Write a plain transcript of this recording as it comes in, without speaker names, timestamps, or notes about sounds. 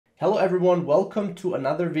Hello everyone, welcome to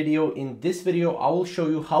another video. In this video, I will show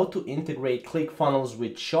you how to integrate ClickFunnels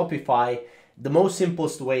with Shopify the most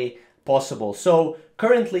simplest way possible. So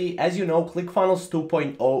currently, as you know, ClickFunnels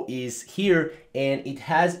 2.0 is here and it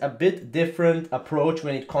has a bit different approach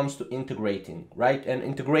when it comes to integrating, right? And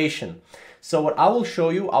integration. So what I will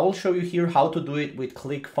show you here how to do it with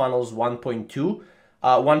ClickFunnels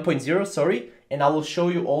 1.0, sorry. And I will show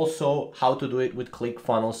you also how to do it with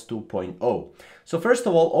ClickFunnels 2.0. So first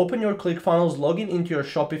of all, open your ClickFunnels, log into your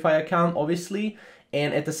Shopify account, obviously,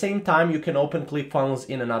 and at the same time, you can open ClickFunnels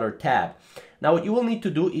in another tab. Now, what you will need to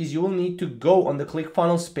do is you will need to go on the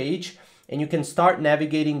ClickFunnels page and you can start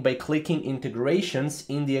navigating by clicking integrations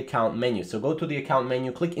in the account menu. So go to the account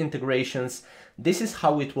menu, click integrations. This is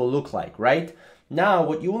how it will look like, right? Now,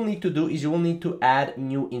 what you will need to do is you will need to add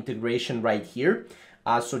new integration right here.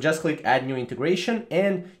 So just click add new integration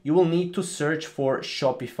and you will need to search for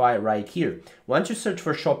Shopify right here. Once you search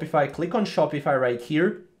for Shopify, click on Shopify right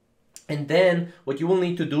here. And then what you will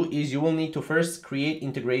need to do is you will need to first create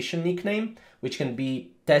integration nickname, which can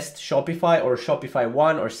be test Shopify or Shopify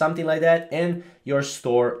 1 or something like that, and your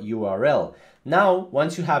store URL. Now,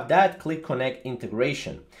 once you have that, click connect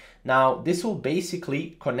integration. Now, this will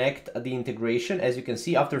basically connect the integration. As you can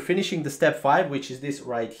see, after finishing the step 5, which is this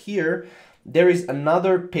right here, there is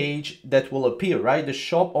another page that will appear, right? The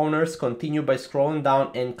shop owners continue by scrolling down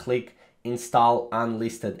and click install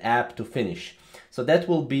unlisted app to finish. So that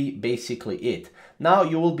will be basically it. Now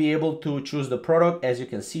you will be able to choose the product. As you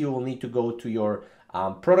can see, you will need to go to your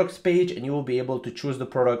products page and you will be able to choose the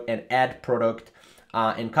product and add product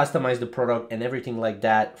and customize the product and everything like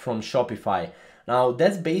that from Shopify. Now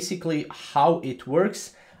that's basically how it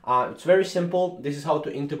works. It's very simple. This is how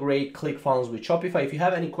to integrate ClickFunnels with Shopify. If you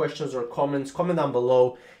have any questions or comments, comment down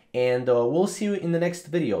below and we'll see you in the next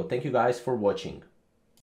video. Thank you guys for watching.